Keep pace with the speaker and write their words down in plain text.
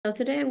So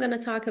today I'm going to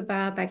talk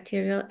about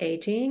bacterial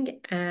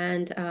aging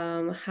and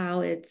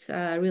how it's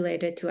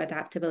related to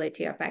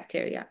adaptability of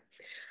bacteria.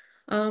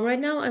 Right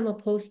now, I'm a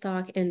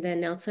postdoc in the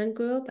Nelson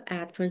Group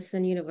at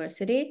Princeton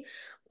University,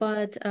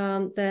 but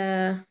um,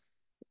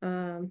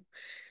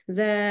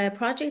 the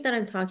project that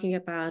I'm talking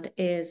about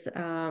is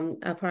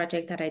a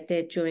project that I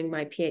did during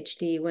my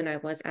PhD when I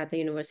was at the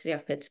University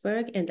of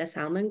Pittsburgh in the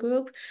Salmon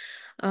Group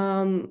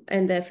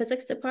in the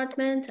physics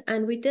department.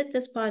 And we did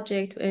this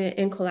project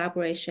in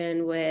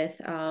collaboration with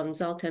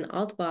Zoltan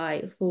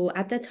Altbay, who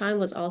at the time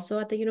was also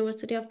at the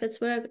University of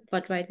Pittsburgh,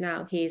 but right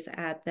now he's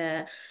at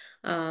the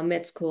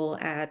med school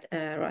at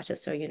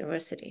Rochester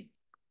University.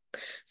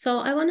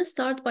 So I want to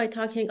start by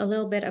talking a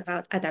little bit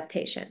about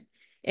adaptation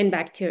in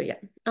bacteria.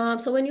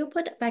 So when you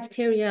put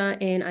bacteria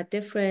in a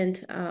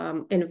different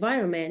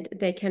environment,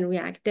 they can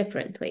react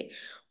differently.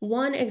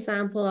 One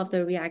example of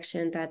the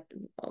reaction that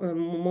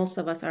most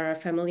of us are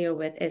familiar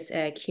with is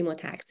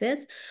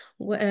chemotaxis.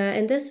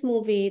 In this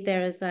movie,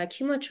 there is a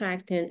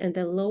chemoattractant in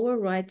the lower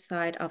right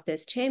side of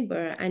this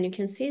chamber, and you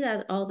can see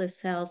that all the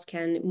cells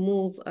can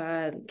move,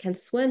 can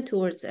swim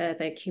towards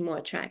the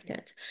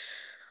chemoattractant.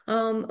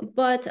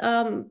 But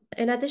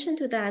in addition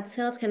to that,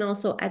 cells can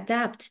also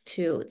adapt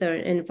to their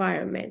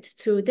environment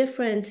through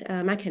different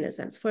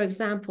mechanisms. For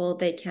example,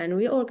 they can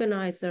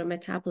reorganize their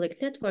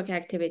metabolic network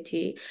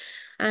activity.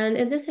 And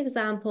in this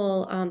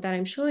example that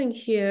I'm showing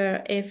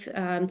here, if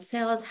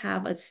cells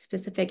have a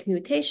specific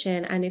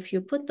mutation, and if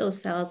you put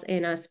those cells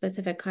in a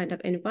specific kind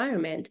of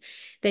environment,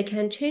 they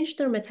can change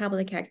their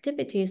metabolic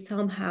activity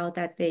somehow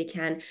that they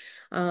can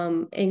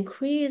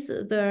increase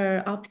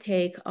their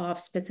uptake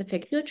of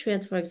specific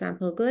nutrients, for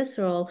example,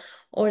 glycerol,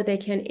 or they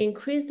can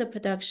increase the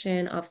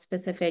production of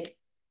specific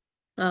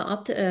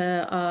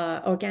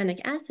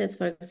organic acids,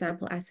 for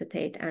example,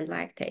 acetate and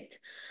lactate.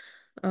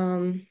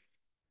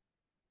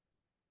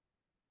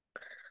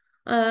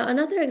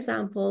 Another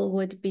example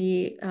would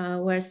be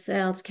where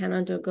cells can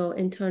undergo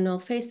internal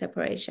phase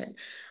separation.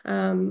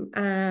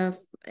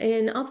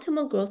 In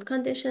optimal growth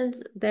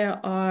conditions, there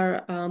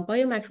are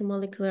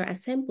biomacromolecular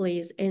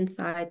assemblies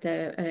inside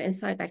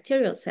inside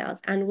bacterial cells,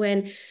 and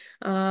when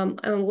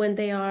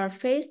they are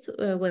faced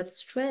with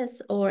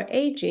stress or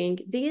aging,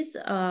 these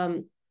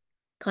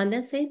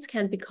condensates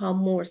can become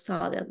more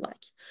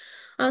solid-like.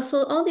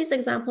 So all these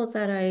examples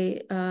that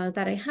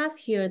I have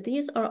here,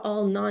 these are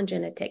all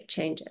non-genetic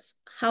changes.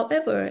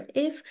 However,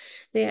 if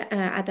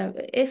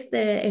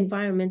the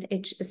environment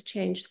is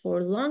changed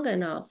for long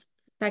enough,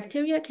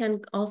 bacteria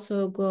can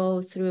also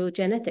go through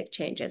genetic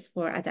changes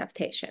for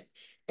adaptation.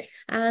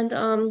 And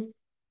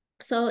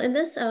so in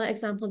this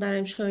example that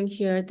I'm showing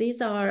here,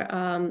 these are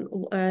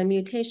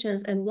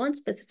mutations in one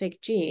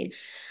specific gene,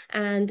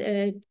 and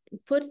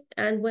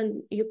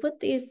when you put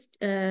these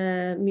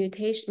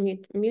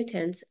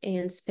mutants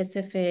in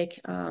specific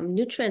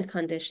nutrient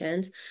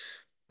conditions,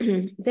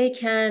 they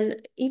can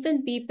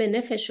even be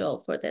beneficial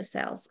for the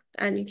cells.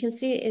 And you can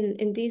see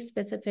in these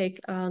specific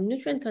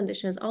nutrient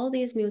conditions, all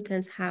these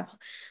mutants have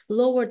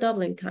lower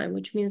doubling time,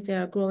 which means they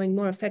are growing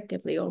more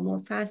effectively or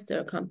more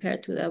faster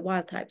compared to the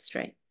wild type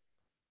strain.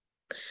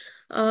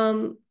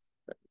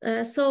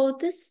 So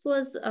this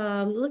was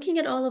looking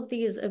at all of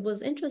these, it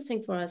was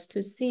interesting for us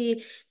to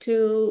see,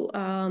 to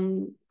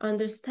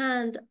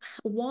understand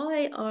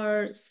why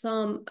are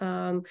some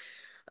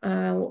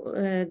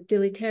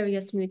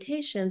deleterious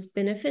mutations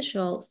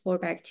beneficial for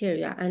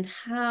bacteria, and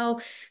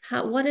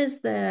what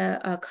is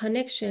the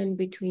connection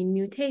between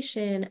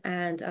mutation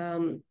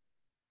and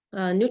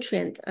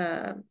nutrient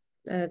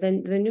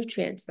the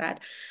nutrients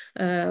that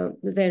the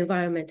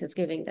environment is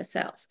giving the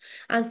cells.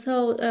 And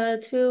so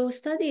to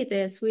study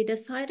this, we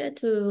decided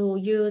to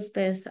use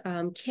this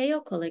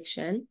KO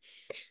collection.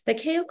 The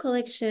KO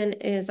collection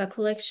is a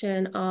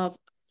collection of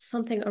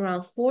something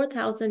around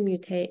 4,000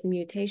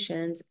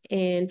 mutations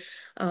in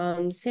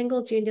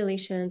single gene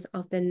deletions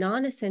of the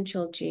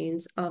non-essential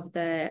genes of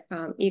the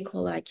E.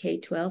 coli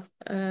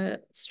K12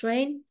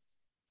 strain.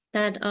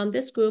 That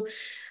this group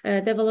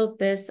developed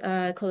this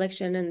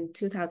collection in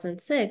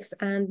 2006,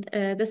 and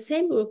the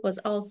same group was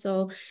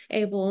also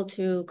able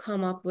to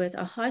come up with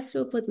a high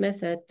throughput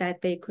method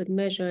that they could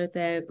measure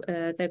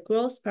the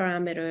growth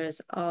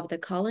parameters of the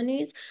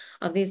colonies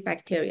of these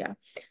bacteria.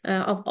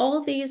 Of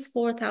all these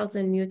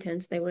 4,000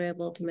 mutants, they were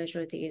able to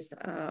measure these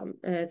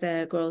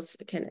the growth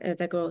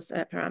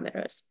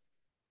parameters.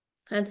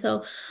 And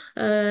so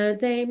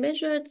they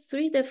measured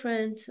three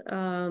different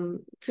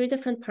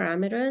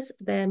parameters: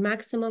 the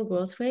maximum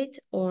growth rate,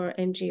 or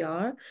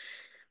MGR,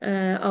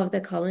 of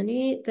the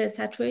colony, the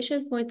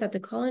saturation point that the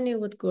colony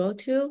would grow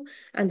to,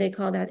 and they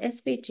call that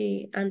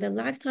SVG, and the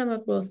lag time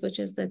of growth, which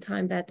is the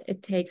time that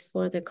it takes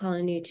for the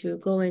colony to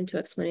go into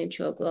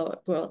exponential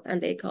growth,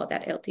 and they call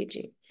that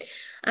LTG.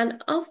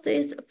 And of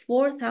these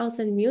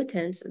 4,000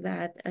 mutants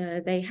that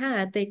they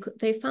had,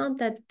 they found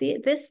that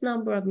this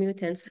number of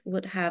mutants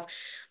would have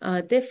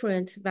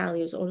different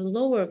values or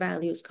lower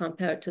values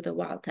compared to the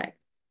wild type.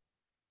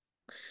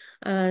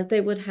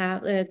 they would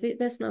have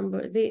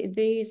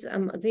these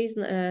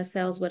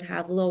cells would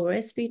have lower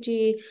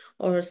SPG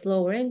or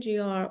slower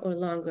MGR or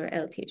longer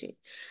LTG.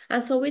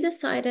 And so we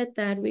decided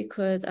that we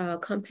could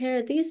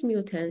compare these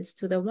mutants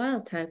to the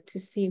wild type to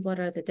see what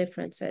are the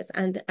differences.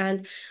 And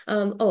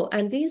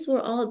these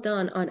were all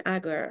done on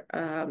agar,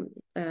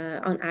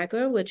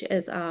 which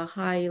is a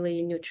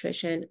highly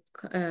nutrition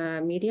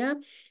media.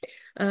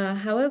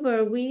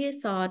 However, we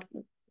thought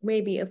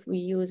maybe if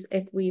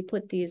we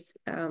put these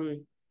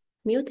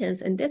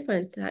mutants in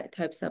different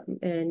types of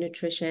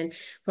nutrition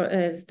for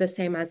the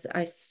same as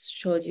I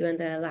showed you in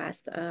the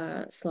last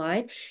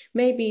slide,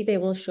 maybe they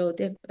will show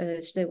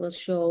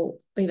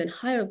even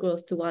higher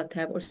growth to wild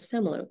type or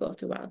similar growth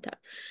to wild type.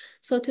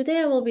 So today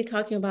I will be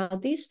talking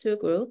about these two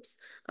groups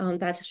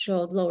that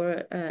showed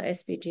lower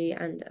SPG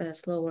and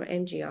slower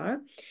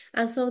MGR.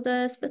 And so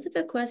the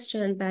specific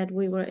question that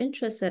we were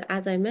interested,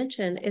 as I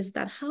mentioned, is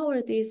that how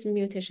are these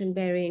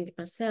mutation-bearing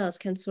cells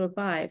can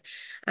survive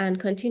and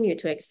continue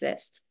to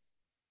exist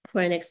for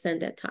an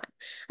extended time.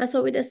 And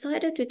so we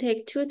decided to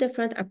take two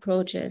different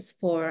approaches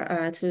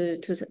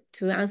to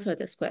answer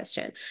this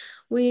question.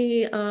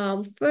 We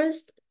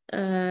first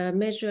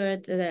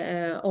measured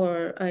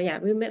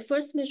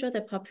first measured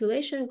the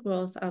population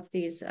growth of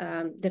these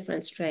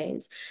different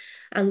strains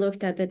and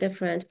looked at the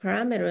different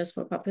parameters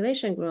for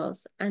population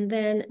growth. And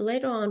then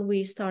later on,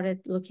 we started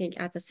looking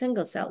at the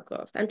single cell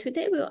growth. And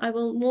today I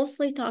will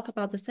mostly talk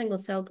about the single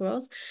cell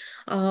growth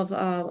of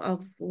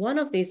one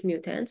of these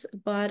mutants.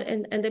 But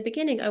in the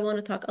beginning, I want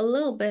to talk a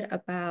little bit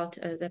about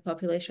the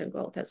population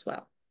growth as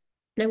well.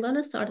 And I'm going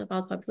to start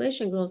about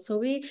population growth. So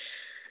we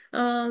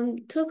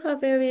took a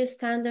very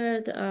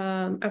standard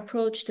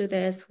approach to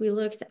this. We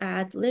looked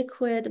at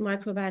liquid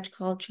microbatch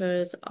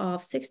cultures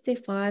of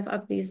 65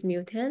 of these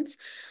mutants.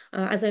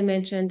 As I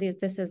mentioned,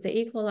 this is the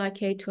E. coli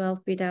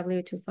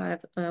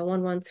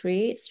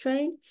K12BW25113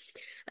 strain.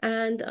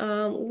 And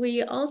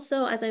we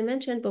also, as I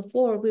mentioned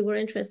before, we were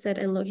interested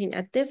in looking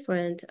at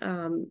different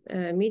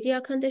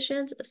media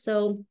conditions.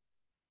 So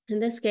in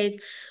this case,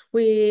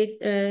 we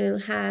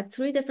had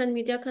three different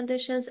media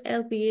conditions.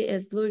 LB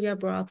is Luria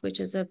broth, which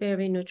is a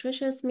very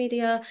nutritious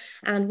media,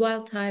 and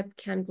wild type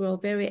can grow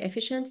very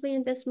efficiently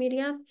in this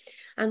media.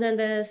 And then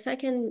the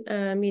second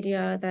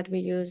media that we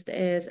used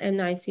is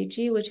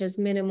M9CG, which is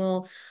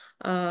minimal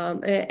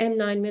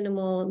M9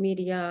 minimal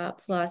media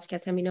plus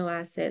casamino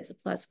acids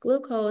plus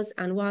glucose,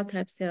 and wild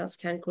type cells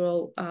can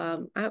grow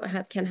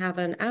can have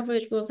an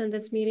average growth in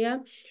this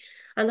media.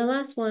 And the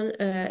last one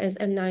is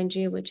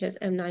M9G, which is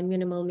M9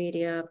 minimal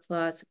media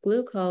plus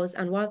glucose,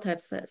 and wild type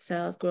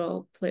cells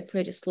grow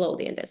pretty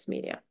slowly in this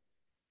media.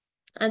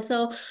 And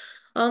so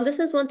this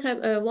is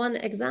one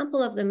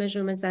example of the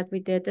measurements that we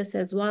did. This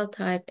is wild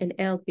type in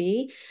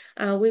LB.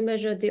 We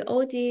measured the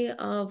OD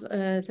of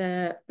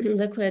the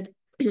liquid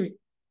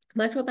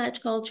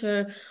microbatch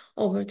culture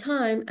over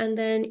time, and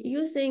then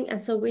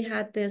so we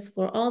had this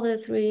for all the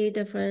three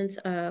different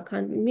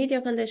media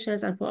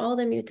conditions and for all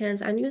the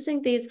mutants, and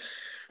using these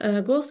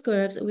growth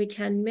curves, we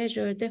can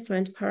measure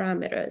different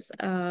parameters.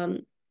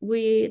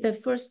 The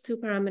first two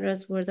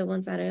parameters were the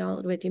ones that I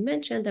already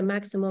mentioned, the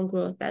maximum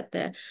growth that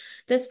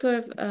this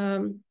curve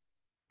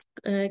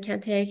can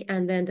take,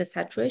 and then the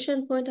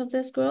saturation point of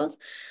this growth.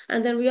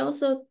 And then we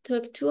also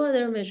took two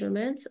other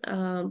measurements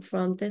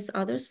from this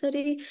other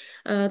study.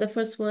 The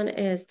first one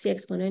is T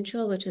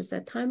exponential, which is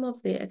the time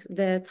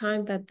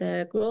that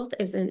the growth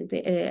is in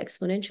the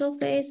exponential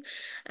phase,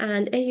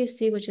 and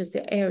AUC, which is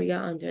the area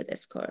under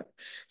this curve.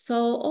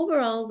 So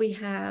overall, we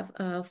have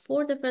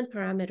 4 different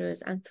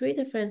parameters and 3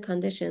 different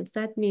conditions.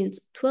 That means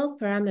 12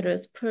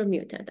 parameters per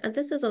mutant, and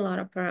this is a lot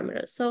of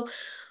parameters. So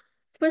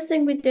first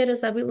thing we did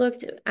is that we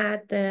looked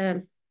at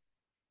the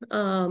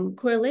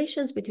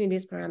correlations between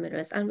these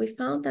parameters, and we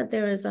found that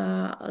there's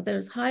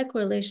high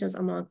correlations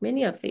among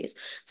many of these.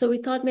 So we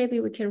thought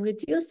maybe we can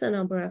reduce the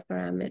number of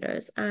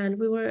parameters, and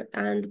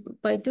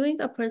by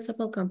doing a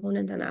principal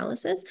component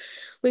analysis,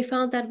 we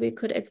found that we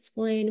could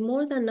explain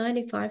more than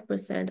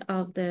 95%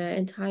 of the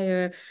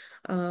entire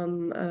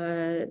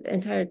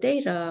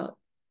data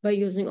by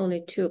using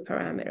only 2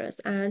 parameters.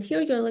 And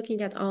here you're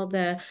looking at all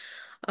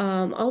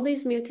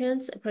these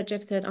mutants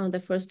projected on the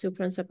first 2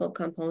 principal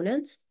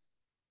components,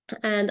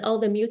 and all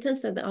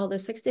the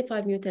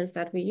 65 mutants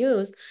that we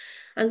used.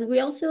 And we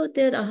also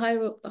did a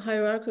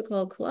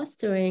hierarchical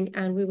clustering,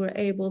 and we were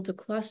able to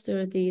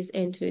cluster these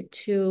into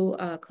 2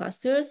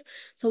 clusters.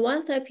 So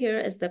wild type here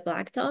is the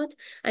black dot,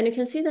 and you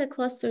can see that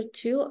cluster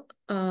 2,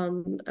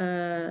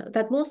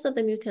 that most of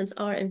the mutants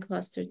are in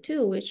cluster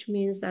 2, which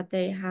means that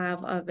they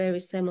have a very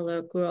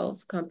similar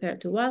growth compared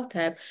to wild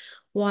type,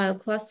 while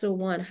cluster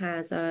 1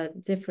 has a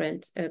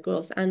different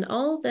growth. And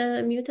all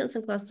the mutants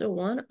in cluster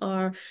 1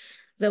 are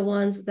the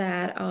ones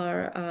that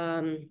are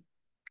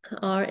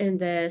in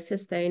the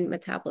cysteine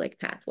metabolic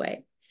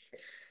pathway.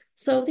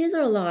 So these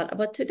are a lot,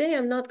 but today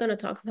I'm not going to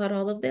talk about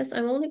all of this.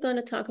 I'm only going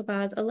to talk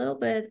about a little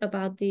bit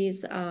about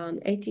these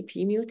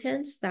ATP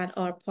mutants that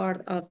are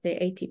part of the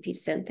ATP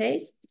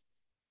synthase.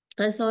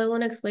 And so I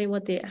want to explain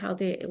what the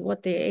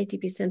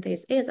ATP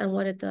synthase is and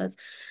what it does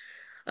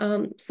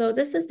So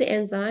this is the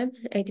enzyme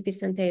ATP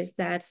synthase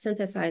that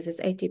synthesizes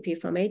ATP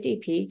from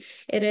ADP.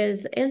 It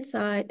is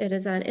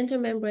an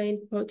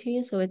intermembrane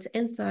protein, so it's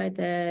inside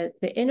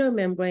the inner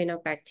membrane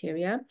of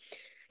bacteria.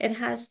 It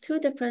has two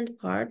different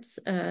parts.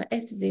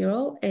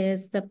 F0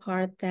 is the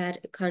part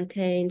that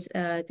contains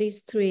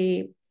these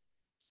three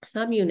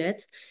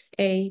subunits,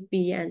 A,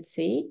 B, and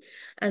C.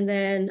 And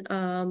then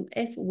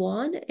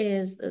F1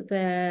 is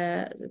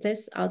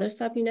this other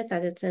subunit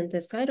that it's in the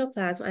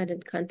cytoplasm, and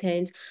it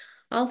contains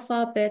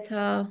alpha,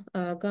 beta,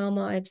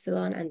 gamma,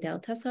 epsilon, and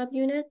delta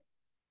subunit.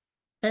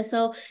 And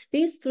so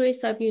these three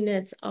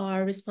subunits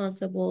are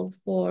responsible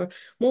for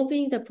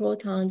moving the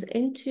protons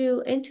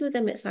into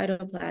the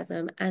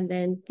cytoplasm, and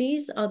then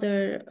these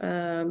other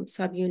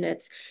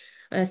subunits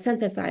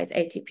synthesize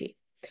ATP.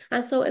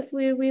 And so if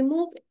we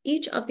remove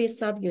each of these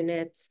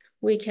subunits,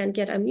 we can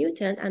get a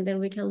mutant, and then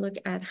we can look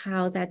at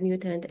how that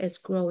mutant is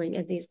growing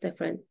in these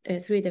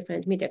three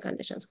different media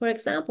conditions. For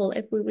example,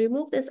 if we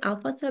remove this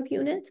alpha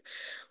subunit,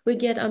 we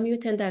get a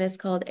mutant that is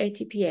called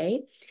ATPA.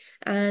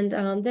 And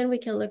then we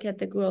can look at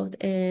the growth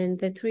in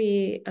the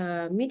three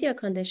media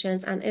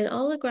conditions. And in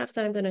all the graphs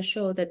that I'm going to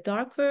show, the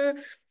darker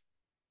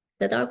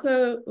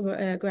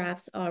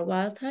graphs are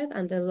wild type,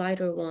 and the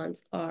lighter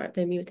ones are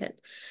the mutant.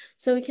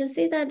 So we can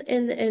see that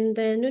in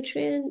the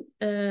nutrient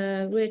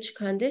rich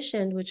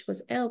condition, which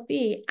was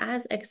LB,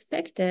 as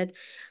expected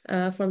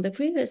from the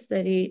previous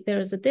study, there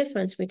is a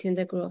difference between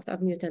the growth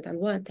of mutant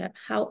and wild type.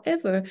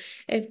 However,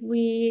 if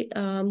we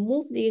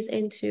move these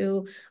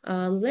into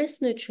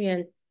less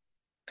nutrient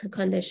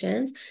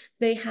conditions,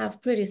 they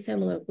have pretty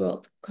similar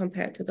growth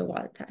compared to the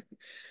wild type.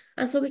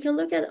 And so we can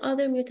look at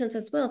other mutants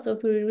as well. So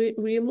if we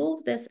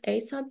remove this A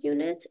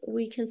subunit,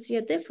 we can see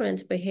a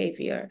different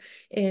behavior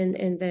in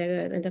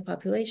the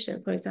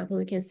population. For example,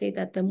 we can see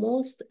that the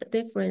most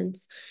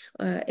difference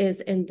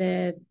is in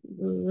the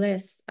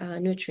less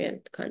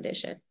nutrient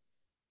condition.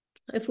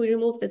 If we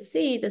remove the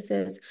C, this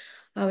is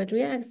how it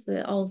reacts.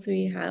 All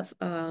three have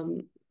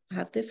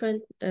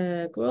different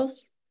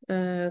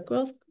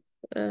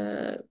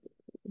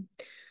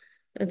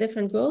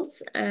different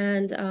growths.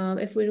 And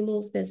if we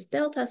remove this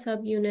delta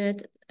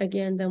subunit,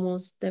 again, the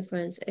most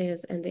difference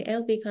is in the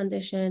LB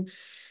condition.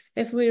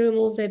 If we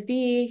remove the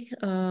B,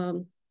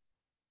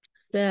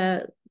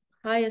 the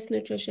highest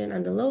nutrition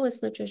and the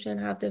lowest nutrition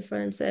have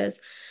differences.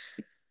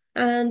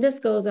 And this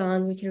goes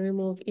on. We can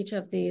remove each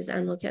of these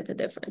and look at the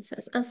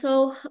differences. And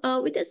so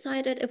we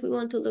decided if we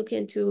want to look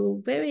into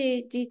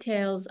very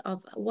details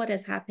of what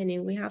is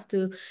happening, we have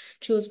to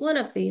choose one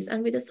of these.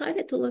 And we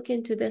decided to look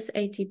into this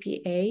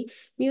ATPA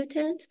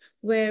mutant,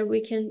 where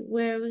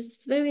it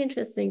was very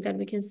interesting that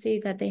we can see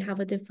that they have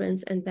a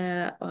difference in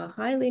the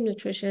highly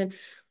nutrition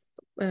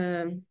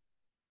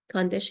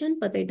condition,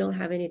 but they don't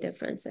have any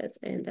differences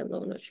in the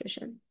low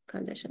nutrition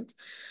conditions.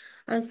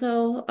 And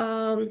so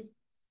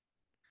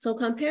so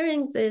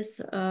comparing this,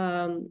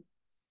 the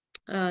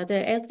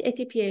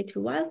ATPA to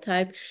wild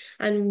type,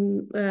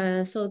 and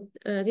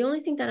the only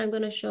thing that I'm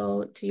going to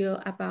show to you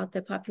about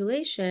the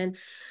population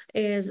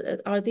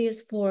are these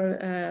four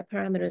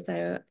parameters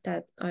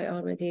that I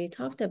already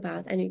talked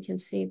about, and you can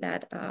see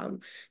that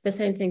the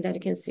same thing that you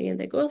can see in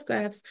the growth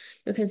graphs.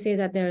 You can see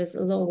that there is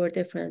a lower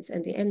difference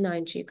in the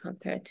M9G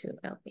compared to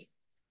LB.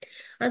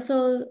 And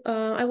so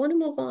I want to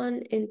move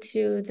on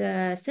into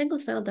the single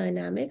cell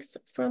dynamics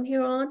from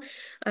here on.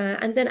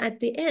 And then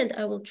at the end,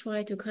 I will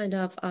try to kind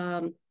of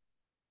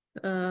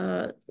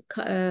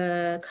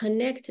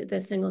connect the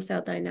single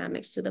cell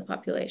dynamics to the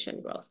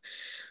population growth.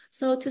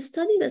 So to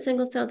study the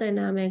single cell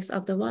dynamics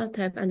of the wild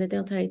type and the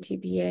delta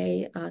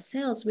ATPA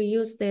cells, we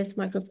use this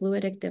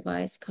microfluidic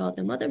device called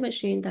the mother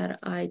machine that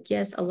I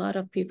guess a lot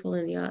of people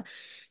in the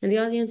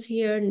audience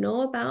here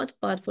know about.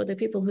 But for the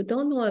people who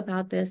don't know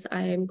about this,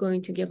 I am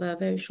going to give a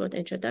very short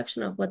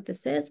introduction of what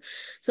this is.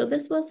 So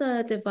this was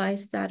a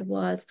device that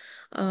was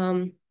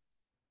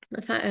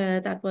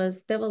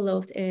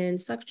developed in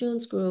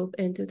Sakjun's group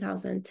in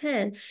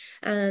 2010.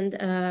 And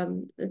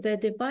the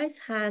device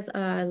has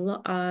a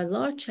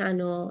large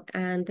channel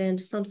and then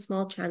some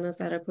small channels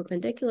that are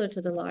perpendicular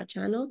to the large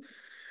channel.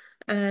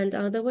 And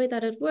the way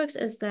that it works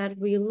is that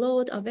we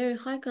load a very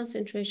high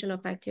concentration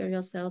of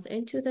bacterial cells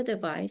into the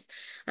device,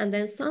 and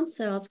then some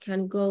cells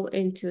can go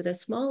into the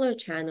smaller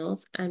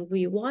channels, and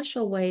we wash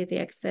away the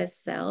excess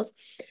cells.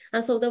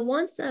 And so the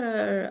ones that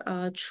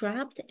are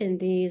trapped in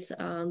these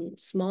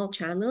small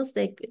channels,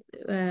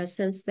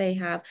 since they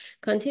have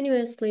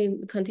continuous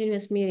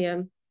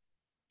medium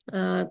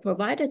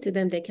provided to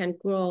them, they can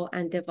grow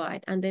and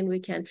divide, and then we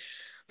can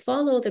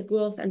follow the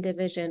growth and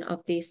division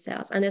of these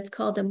cells. And it's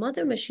called the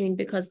mother machine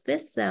because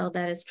this cell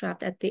that is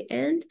trapped at the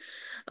end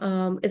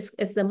is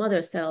the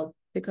mother cell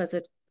because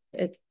it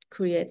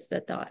creates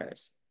the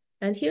daughters.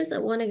 And here's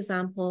one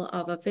example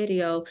of a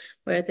video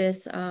where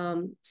this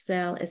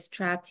cell is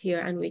trapped here,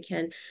 and we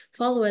can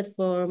follow it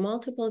for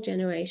multiple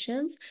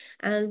generations,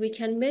 and we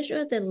can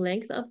measure the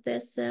length of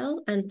this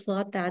cell and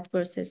plot that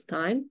versus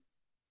time.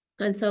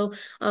 And so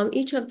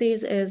each of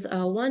these is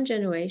one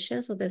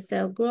generation. So the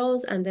cell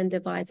grows and then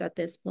divides at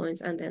this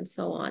point and then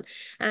so on.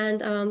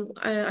 And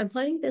I'm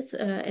plotting this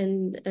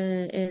in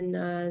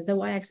the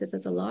y-axis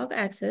as a log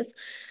axis.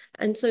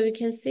 And so we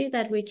can see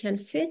that we can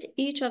fit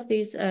each of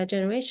these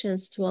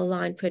generations to a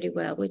line pretty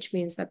well, which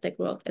means that the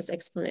growth is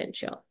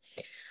exponential.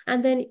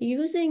 And then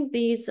using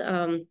these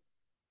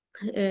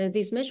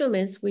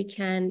measurements, we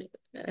can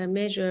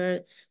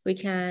measure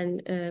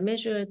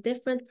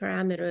different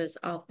parameters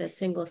of the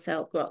single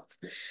cell growth.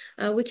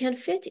 We can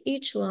fit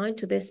each line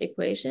to this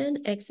equation,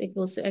 x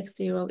equals to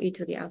x0 e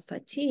to the alpha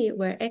t,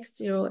 where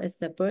x0 is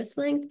the birth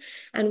length,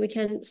 and we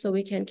can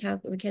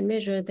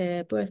measure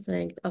the birth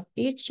length of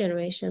each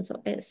generation.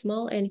 So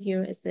small n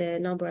here is the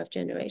number of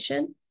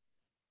generation.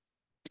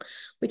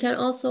 We can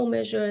also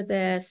measure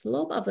the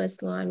slope of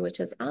this line, which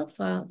is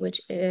alpha, which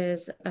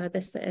is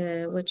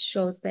which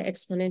shows the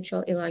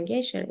exponential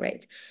elongation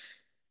rate,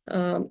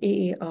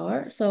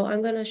 EER. So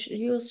I'm going to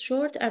use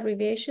short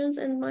abbreviations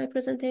in my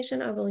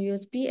presentation. I will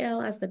use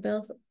BL as the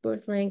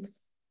birth length,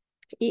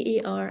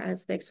 EER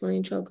as the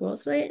exponential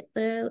growth rate.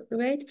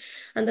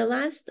 And the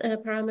last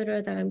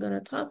parameter that I'm going to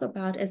talk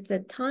about is the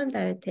time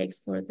that it takes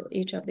for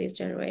each of these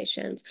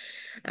generations,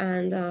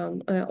 and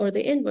or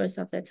the inverse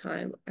of the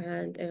time.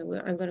 And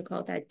I'm going to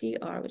call that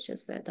DR, which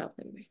is the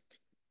doubling rate.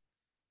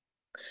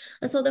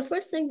 And so the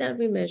first thing that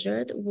we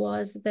measured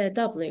was the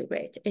doubling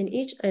rate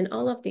in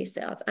all of these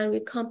cells, and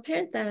we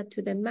compared that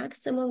to the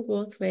maximum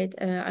growth rate.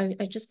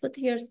 I just put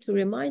here to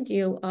remind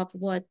you of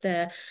what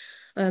the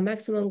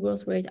maximum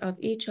growth rate of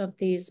each of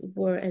these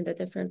were in the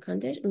different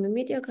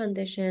media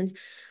conditions.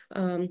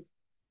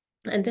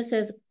 And this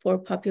is for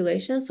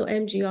population. So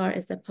MGR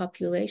is the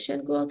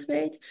population growth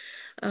rate.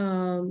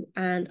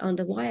 And on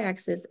the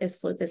y-axis is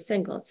for the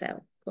single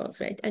cell growth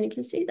rate. And you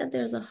can see that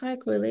there's a high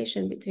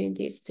correlation between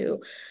these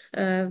two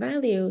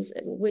values,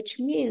 which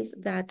means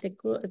that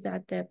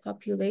the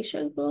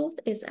population growth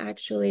is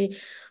actually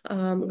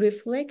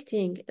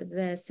reflecting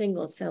the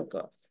single cell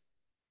growth.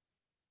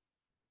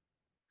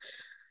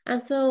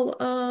 And so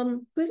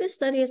previous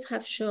studies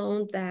have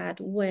shown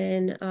that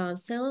when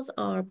cells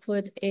are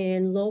put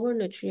in lower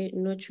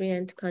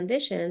nutrient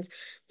conditions,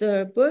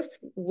 their birth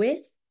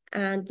width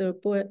and their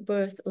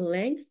birth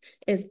length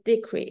is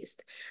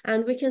decreased.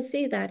 And we can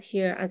see that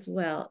here as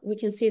well. We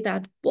can see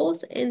that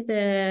both in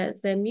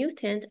the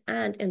mutant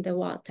and in the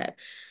wild type.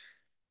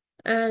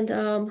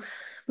 And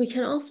we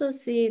can also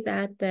see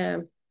that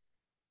the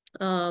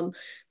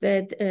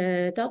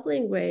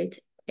doubling rate,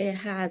 it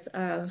has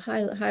a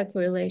high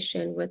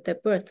correlation with the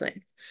birth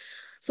length.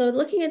 So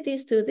looking at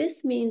these two,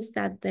 this means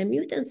that the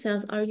mutant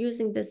cells are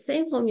using the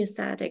same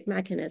homeostatic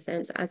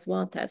mechanisms as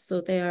wild type.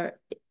 So they are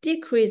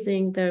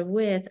decreasing their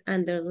width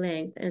and their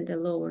length in the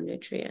lower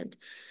nutrient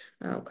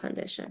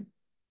condition.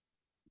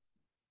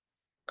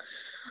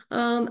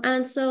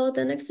 And so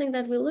the next thing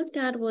that we looked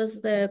at was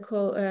the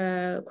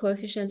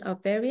coefficient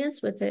of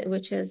variance,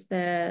 which is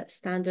the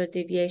standard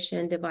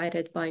deviation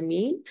divided by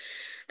mean.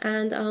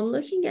 And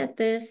looking at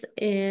this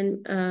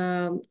in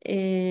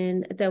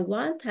the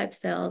wild type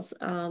cells,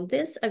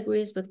 this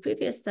agrees with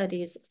previous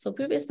studies. So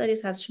previous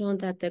studies have shown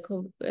that the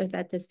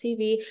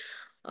CV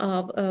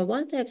of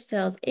wild type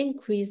cells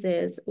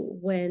increases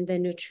when the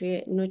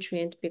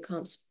nutrient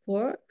becomes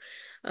poor.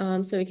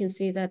 So we can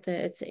see that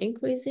it's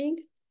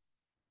increasing.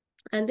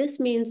 And this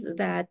means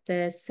that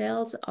the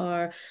cells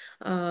are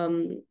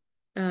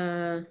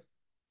that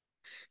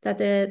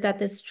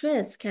the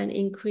stress can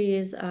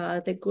increase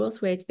the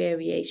growth rate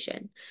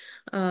variation,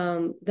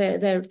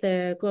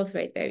 the growth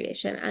rate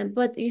variation.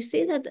 But you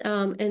see that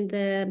in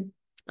the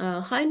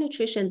high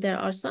nutrition, there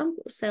are some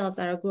cells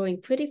that are growing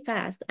pretty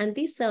fast, and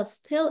these cells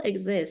still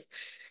exist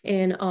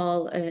in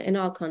all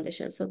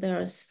conditions. So there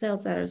are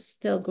cells that are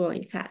still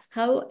growing fast.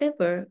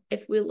 However,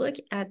 if we look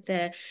at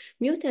the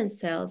mutant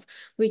cells,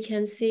 we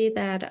can see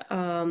that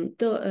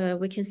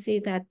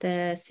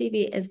the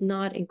CV is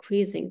not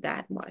increasing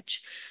that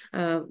much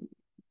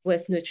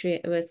with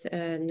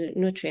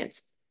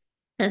nutrients.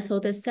 And so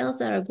the cells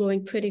that are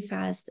growing pretty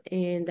fast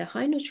in the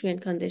high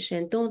nutrient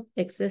condition don't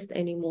exist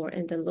anymore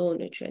in the low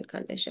nutrient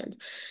conditions,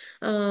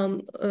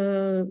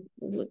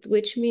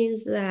 which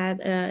means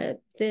that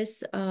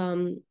this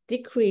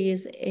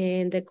decrease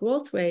in the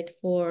growth rate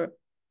where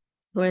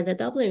the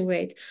doubling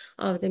rate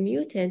of the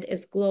mutant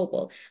is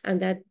global,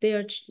 and that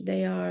they're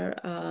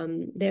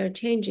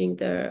changing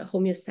their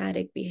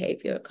homeostatic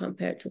behavior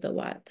compared to the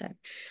wild type.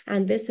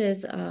 And this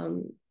is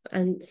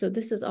and so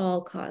this is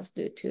all caused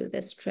due to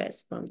the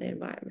stress from the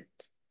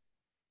environment.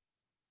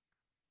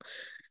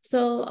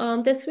 So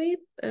the three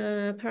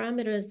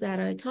parameters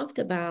that I talked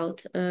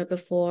about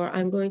before,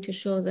 I'm going to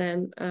show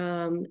them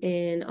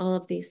in all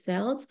of these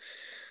cells.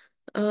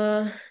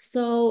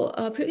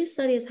 Previous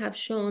studies have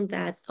shown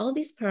that all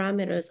these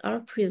parameters are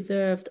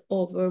preserved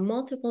over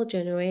multiple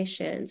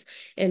generations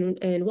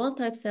in wild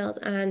type cells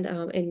and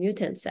in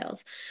mutant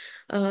cells.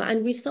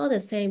 And we saw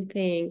the same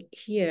thing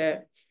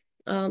here.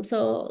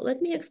 So let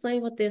me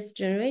explain what this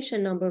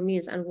generation number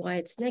means and why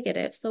it's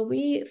negative. So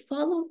we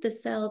followed the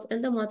cells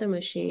in the mother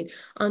machine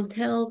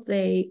until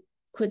they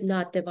could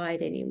not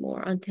divide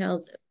anymore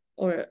until,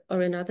 or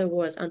in other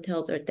words,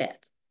 until their death.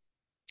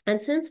 And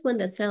since when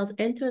the cells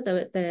enter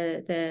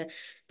the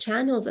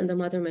channels in the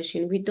mother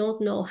machine, we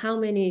don't know how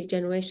many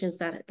generations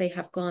that they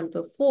have gone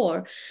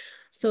before.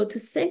 So to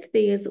sync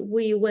these,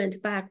 we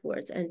went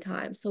backwards in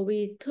time. So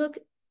we took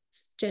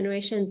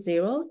generation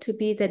 0 to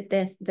be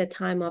the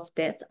time of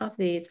death of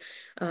these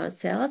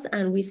cells,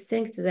 and we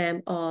synced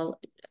them all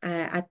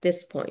at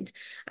this point.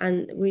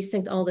 And we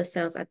synced all the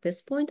cells at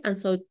this point. And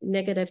so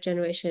negative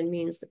generation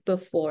means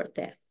before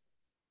death.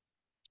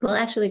 Well,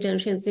 actually,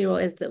 generation 0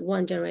 is the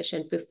one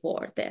generation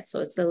before death. So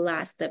it's the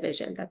last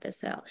division that the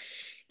cell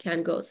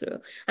can go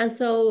through. And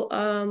so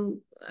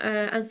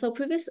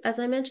previous, as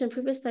I mentioned,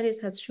 previous studies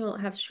have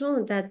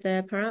shown that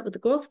the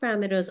growth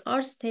parameters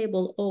are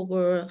stable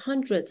over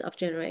hundreds of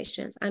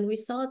generations. And we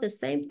saw the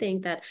same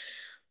thing, that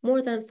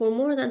for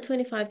more than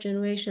 25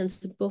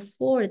 generations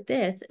before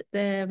death,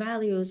 the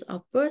values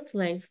of birth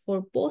length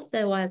for both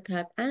the wild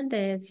type and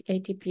the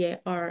ATPA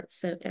are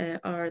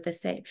the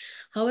same.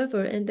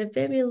 However, in the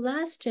very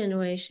last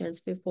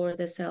generations before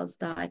the cells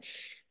die,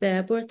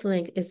 the birth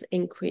length is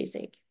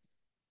increasing.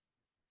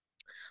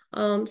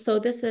 So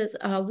this is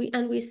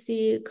we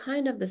see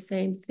kind of the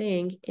same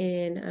thing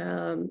in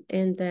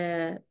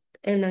the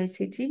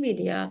M9CG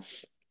media,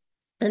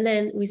 and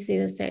then we see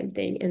the same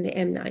thing in the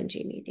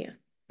M9G media.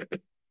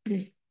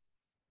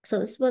 So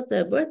this was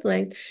the birth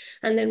length,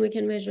 and then we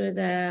can measure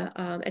the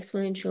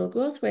exponential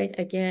growth rate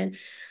again.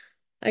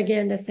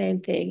 Again, the same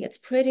thing. It's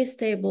pretty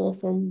stable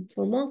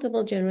for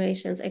multiple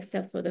generations,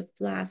 except for the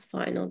last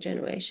final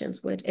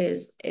generations, which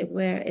is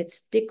where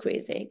it's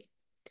decreasing.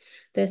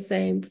 The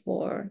same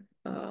for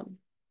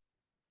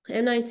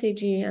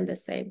M9CG and the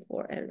same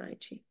for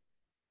M9G.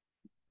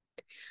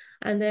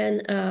 And then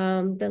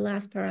the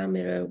last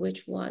parameter,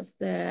 which was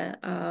the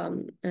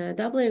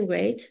doubling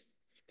rate,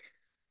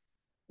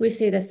 we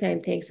see the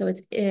same thing. So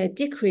it's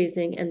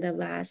decreasing in the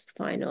last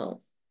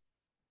final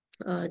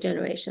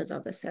generations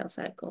of the cell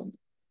cycle.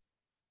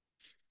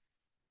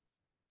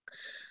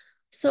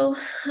 So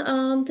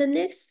the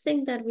next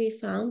thing that we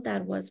found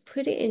that was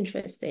pretty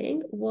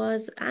interesting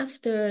was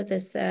after the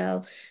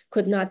cell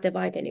could not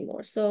divide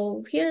anymore.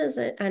 So here is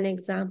an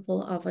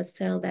example of a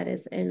cell that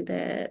is in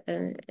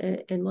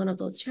one of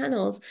those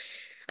channels,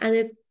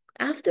 and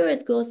after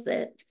it goes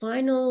the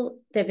final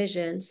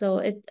division.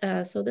 So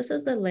so this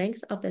is the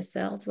length of the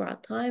cell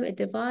throughout time. It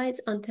divides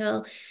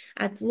until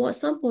at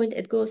some point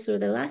it goes through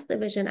the last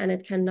division and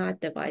it cannot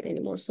divide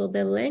anymore. So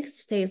the length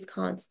stays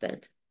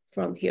constant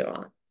from here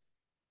on.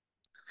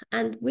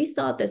 And we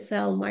thought the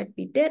cell might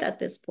be dead at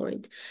this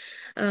point.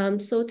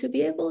 So to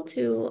be able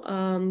to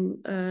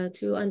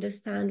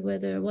understand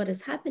what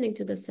is happening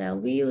to the cell,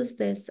 we use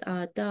this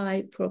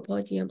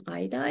dipropodium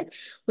iodide,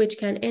 which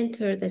can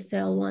enter the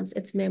cell once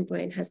its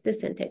membrane has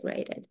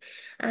disintegrated.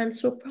 And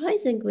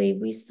surprisingly,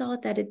 we saw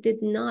that it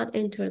did not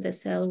enter the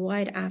cell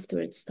right after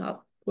it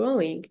stopped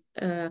growing,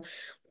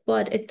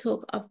 but it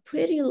took a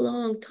pretty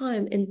long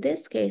time. In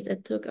this case,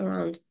 it took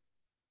around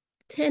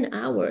 10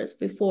 hours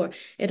before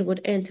it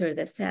would enter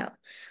the cell.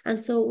 And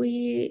so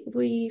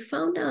we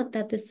found out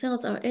that the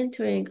cells are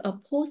entering a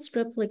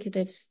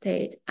post-replicative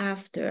state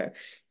after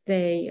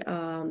they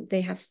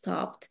have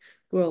stopped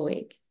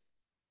growing.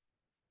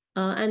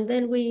 And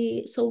then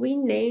we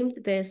named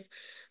this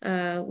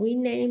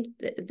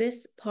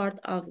part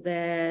of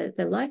the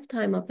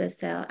lifetime of the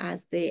cell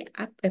as the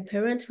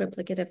apparent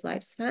replicative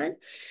lifespan.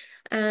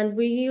 And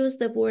we use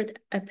the word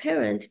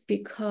apparent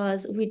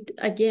because we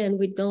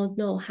don't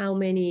know how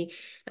many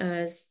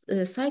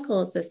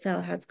cycles the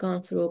cell has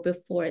gone through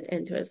before it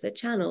enters the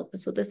channel.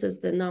 So this is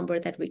the number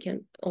that we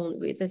can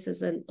only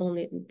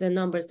the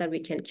numbers that we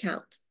can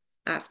count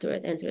after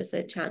it enters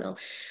the channel.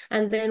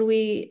 And then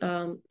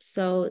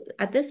so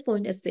at this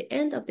point, it's the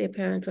end of the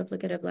apparent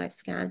replicative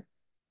lifespan.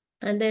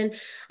 And then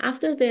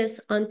after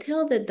this,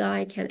 until the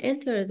dye can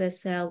enter the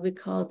cell, we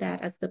call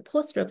that as the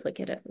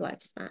post-replicative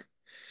lifespan.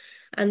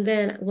 And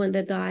then when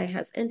the dye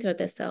has entered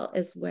the cell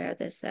is where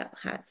the cell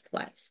has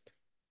spliced.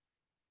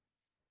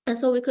 And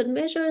so we could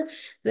measure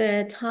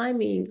the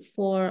timing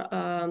for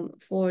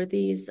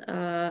these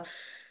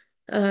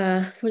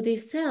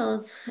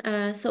cells.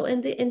 So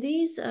in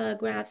these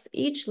graphs,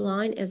 each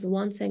line is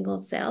one single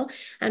cell,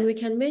 and we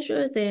can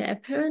measure the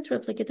apparent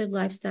replicative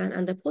lifespan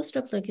and the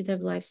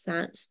post-replicative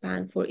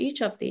lifespan for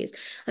each of these.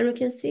 And we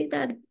can see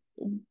that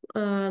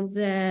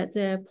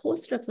the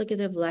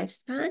post-replicative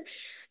lifespan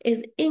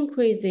is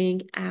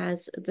increasing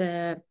as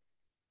the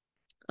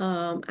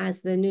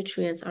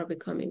nutrients are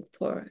becoming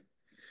poor.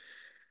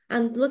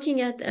 And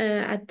looking at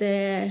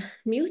the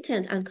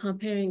mutant and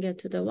comparing it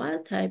to the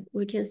wild type,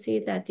 we can see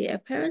that the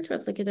apparent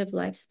replicative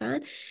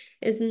lifespan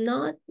is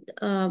not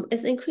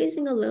is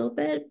increasing a little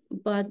bit,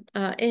 but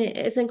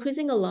it's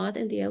increasing a lot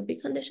in the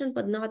LB condition,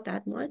 but not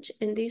that much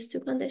in these two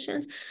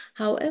conditions.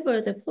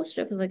 However, the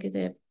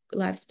post-replicative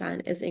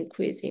lifespan is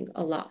increasing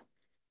a lot.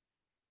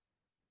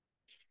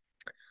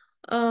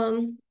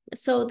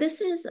 So this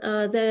is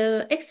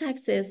the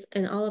x-axis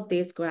in all of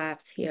these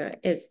graphs here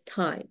is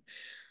time.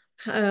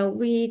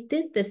 we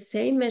did the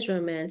same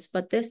measurements,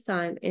 but this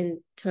time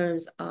in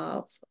terms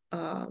of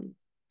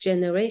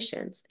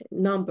generations,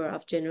 number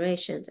of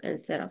generations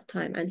instead of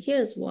time. And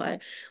here's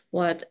what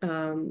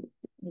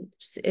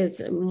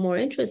is more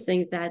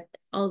interesting, that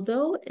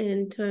although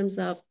in terms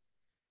of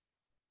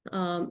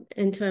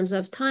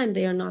time,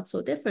 they are not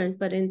so different,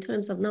 but in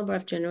terms of number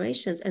of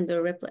generations and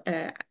their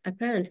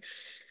apparent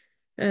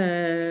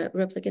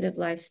replicative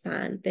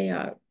lifespan, they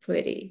are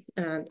very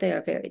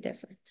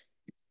different.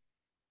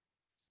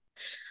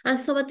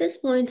 And so at this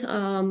point,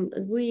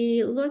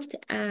 we looked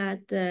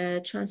at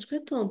the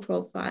transcriptome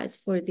profiles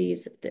for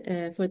these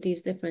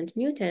different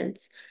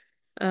mutants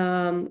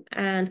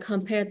and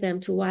compared them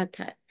to wild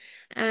type.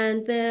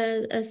 And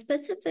the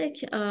specific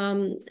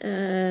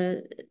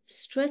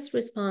stress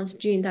response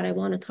gene that I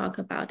want to talk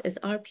about is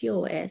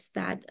RPOS,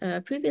 that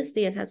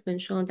previously it has been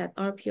shown that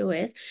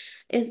RPOS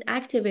is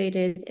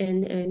activated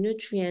in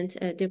nutrient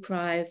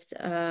deprived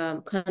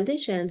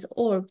conditions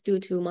or due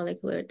to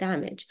molecular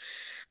damage.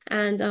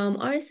 And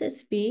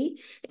RSSB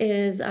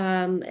is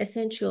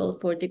essential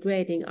for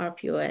degrading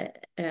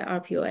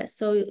RPOS.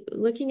 So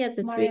looking at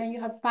the Maryam, you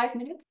have 5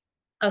 minutes.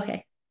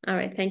 Okay. All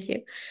right. Thank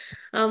you.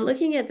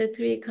 Looking at the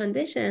three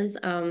conditions,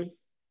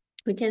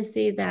 we can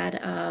see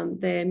that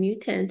the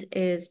mutant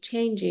is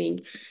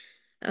changing.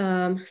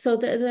 So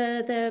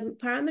the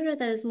parameter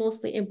that is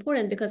mostly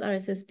important, because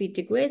RSSB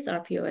degrades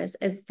RPOS,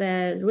 is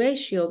the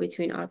ratio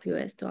between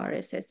RPOS to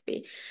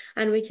RSSB.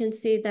 And we can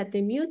see that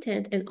the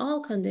mutant in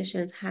all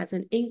conditions has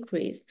an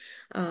increased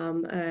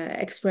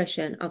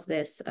expression of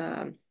this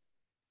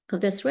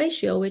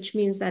ratio, which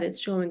means that it's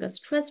showing a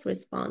stress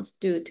response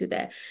due to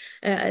the,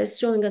 it's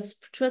showing a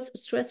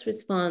stress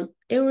response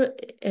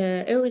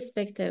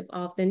irrespective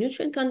of the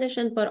nutrient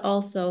condition, but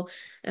also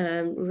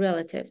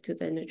relative to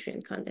the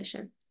nutrient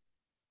condition.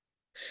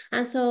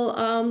 And so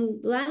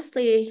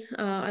lastly,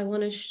 I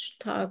want to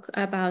talk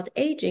about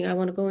aging. I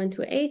want to go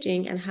into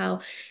aging and how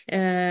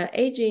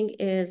aging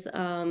is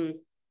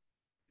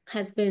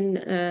has been,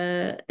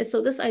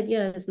 so this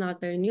idea is not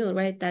very new,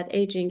 right? That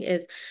aging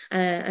is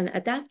an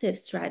adaptive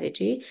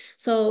strategy.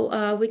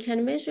 So we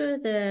can measure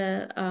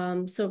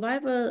the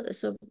survival.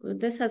 So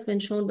this has been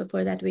shown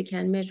before, that we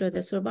can measure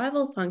the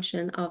survival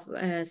function of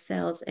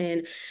cells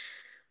in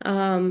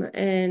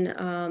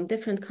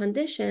different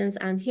conditions.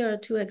 And here are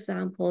two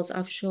examples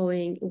of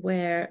showing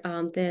where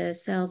the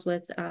cells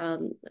with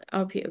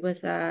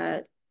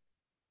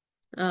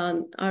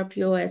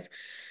RPOS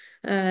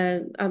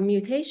a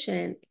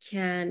mutation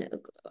can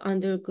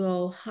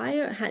undergo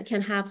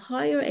can have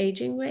higher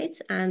aging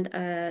rates, and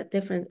a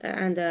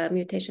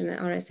mutation in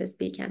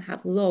RSSB can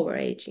have lower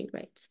aging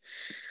rates.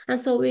 And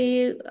so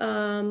we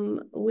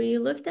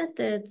looked at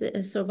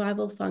the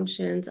survival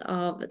functions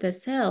of the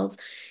cells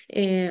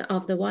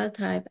of the wild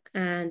type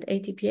and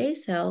ATPA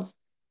cells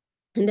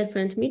in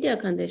different media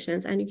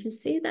conditions, and you can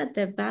see that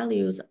the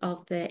values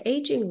of the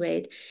aging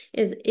rate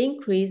is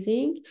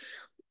increasing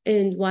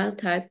in wild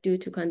type due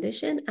to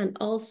condition and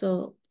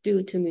also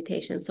due to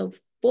mutation. So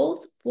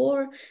both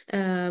for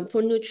lack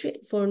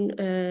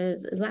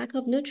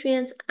of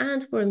nutrients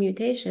and for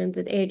mutation,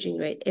 the aging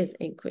rate is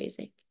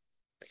increasing.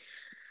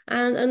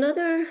 And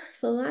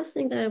last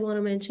thing that I want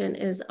to mention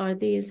are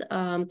these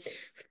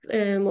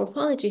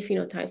morphology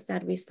phenotypes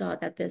that we saw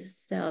that the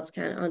cells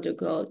can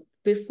undergo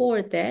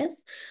before death.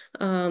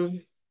 So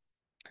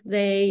I'm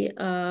going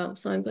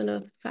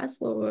to fast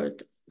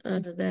forward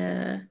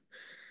the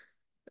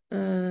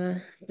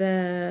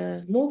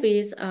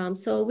movies.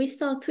 So we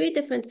saw three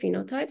different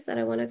phenotypes that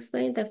I want to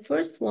explain. The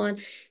first one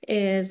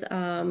is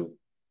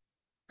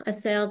a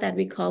cell that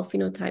we call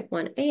phenotype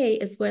 1A,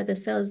 is where the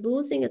cell is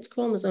losing its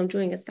chromosome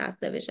during its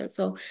last division.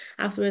 So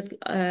after it,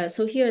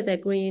 so here the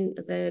green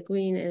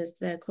is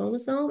the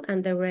chromosome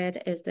and the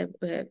red is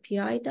the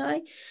PI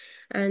dye,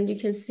 and you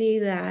can see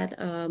that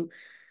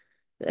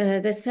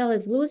the cell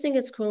is losing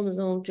its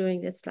chromosome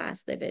during its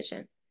last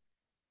division.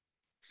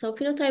 So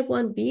phenotype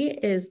 1B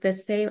is the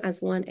same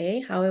as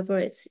 1A.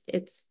 However,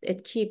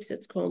 it keeps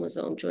its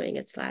chromosome during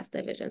its last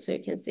division. So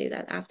you can see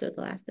that after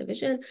the last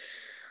division,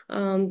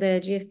 the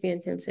GFP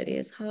intensity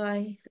is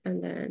high,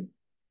 and then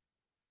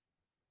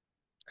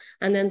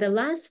the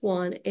last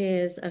one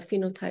is a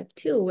phenotype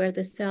 2, where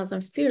the cells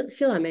are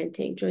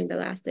filamenting during the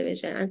last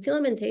division. And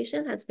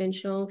filamentation has been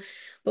shown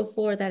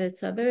before that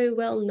it's a very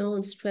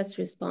well-known stress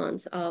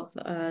response of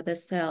the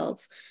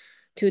cells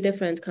to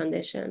different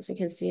conditions. You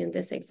can see in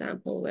this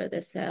example where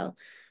the cell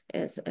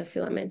is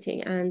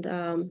filamenting.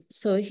 And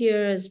so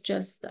here is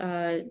just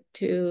to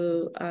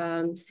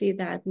see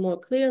that more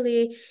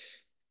clearly.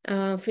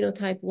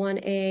 Phenotype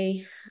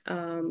 1A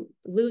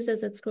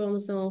loses its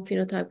chromosome,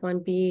 phenotype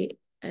 1B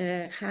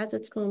has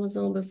its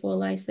chromosome before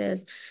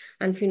lysis,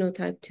 and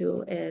phenotype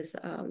 2 is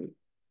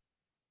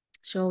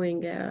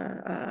showing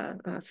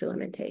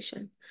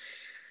filamentation.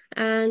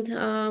 And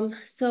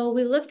so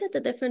we looked at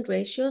the different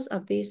ratios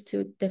of these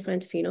two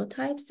different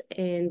phenotypes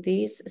in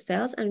these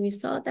cells, and we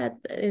saw that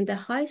in the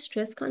high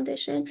stress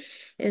condition,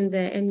 in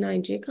the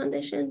M9G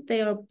condition, they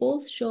are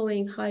both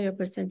showing higher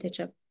percentage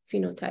of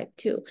phenotype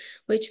 2,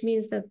 which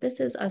means that this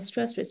is a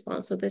stress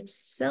response. So the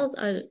cells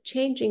are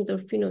changing their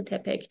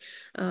phenotypic,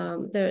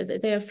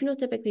 they are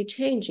phenotypically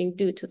changing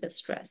due to the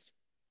stress.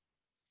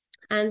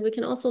 And we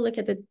can also look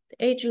at the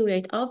aging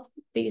rate of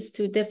these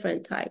two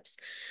different types.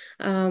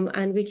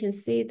 And we can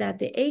see that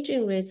the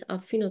aging rates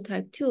of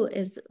phenotype 2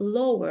 is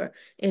lower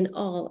in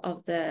all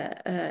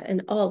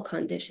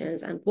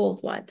conditions, and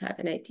both wild type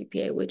and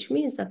ATPA, which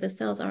means that the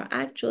cells are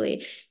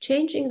actually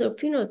changing their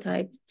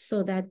phenotype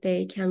so that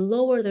they can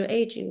lower their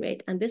aging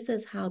rate. And this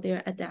is how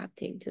they're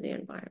adapting to the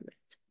environment.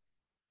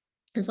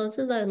 And so this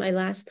is my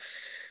last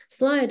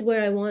slide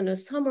where I want to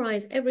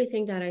summarize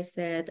everything that I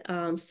said.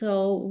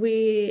 So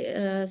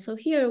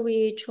here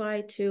we try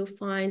to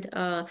find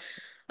a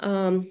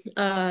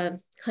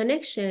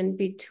connection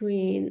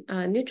between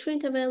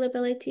nutrient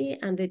availability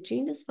and the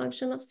gene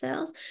dysfunction of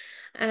cells.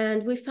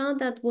 And we found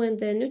that when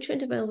the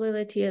nutrient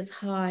availability is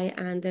high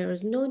and there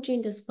is no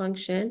gene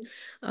dysfunction,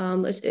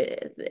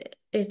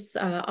 it's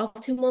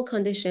optimal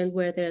condition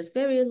where there's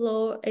very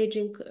low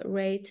aging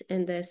rate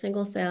in the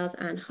single cells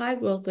and high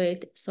growth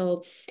rate.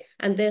 So,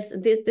 and this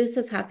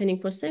is happening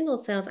for single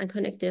cells, and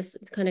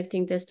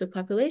connecting this to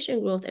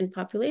population growth. In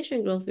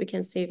population growth, we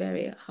can see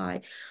very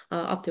high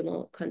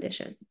optimal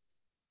condition.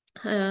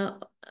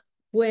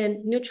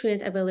 When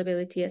nutrient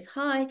availability is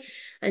high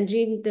and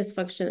gene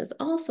dysfunction is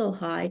also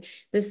high,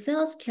 the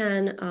cells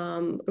can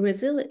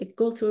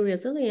go through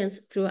resilience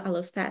through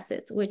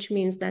allostasis, which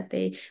means that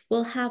they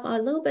will have a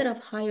little bit of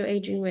higher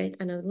aging rate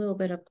and a little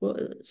bit of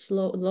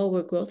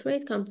lower growth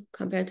rate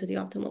compared to the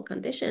optimal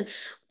condition.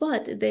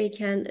 But they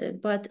can,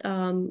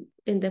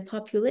 in the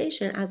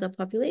population, as a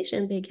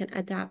population, they can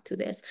adapt to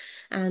this,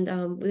 and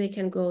they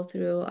can go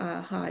through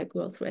a high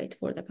growth rate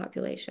for the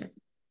population.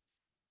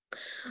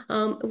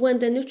 When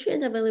the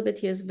nutrient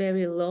availability is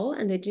very low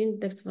and the gene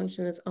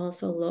dysfunction is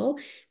also low,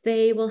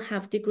 they will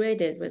have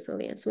degraded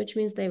resilience, which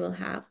means they will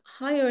have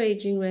higher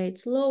aging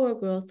rates, lower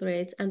growth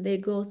rates, and they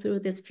go through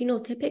this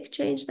phenotypic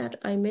change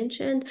that I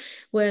mentioned,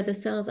 where the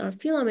cells are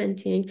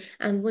filamenting.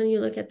 And when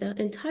you look at the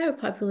entire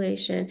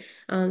population,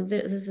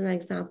 this is an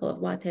example of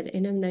what at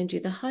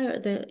NM9G,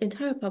 the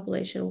entire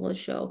population will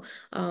show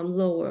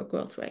lower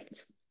growth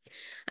rates.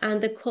 And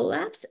the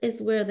collapse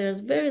is where there's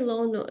very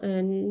low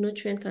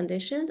nutrient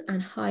conditions and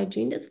high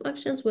gene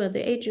dysfunctions, where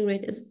the aging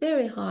rate is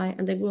very high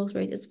and the growth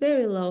rate is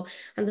very low,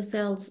 and the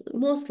cells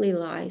mostly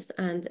lyse,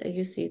 and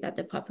you see that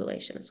the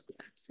population is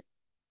collapsing.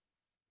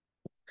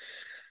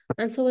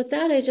 And so with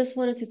that, I just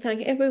wanted to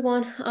thank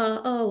everyone.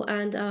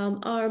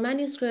 Our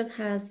manuscript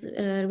has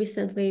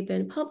recently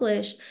been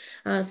published,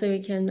 so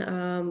you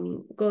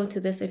can go to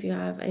this if you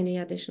have any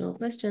additional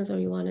questions or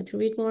you wanted to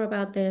read more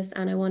about this.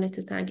 And I wanted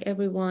to thank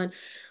everyone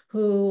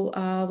who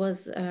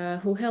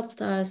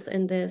helped us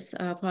in this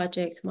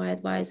project, my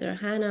advisor,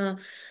 Hannah,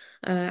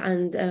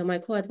 and my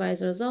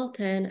co-advisor,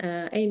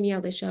 Zoltan, Amy,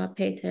 Alicia,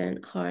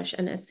 Peyton, Harsh,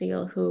 and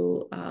Asil,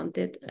 who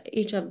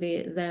each of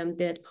them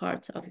did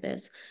parts of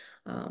this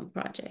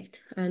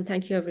project. And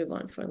thank you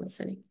everyone for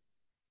listening.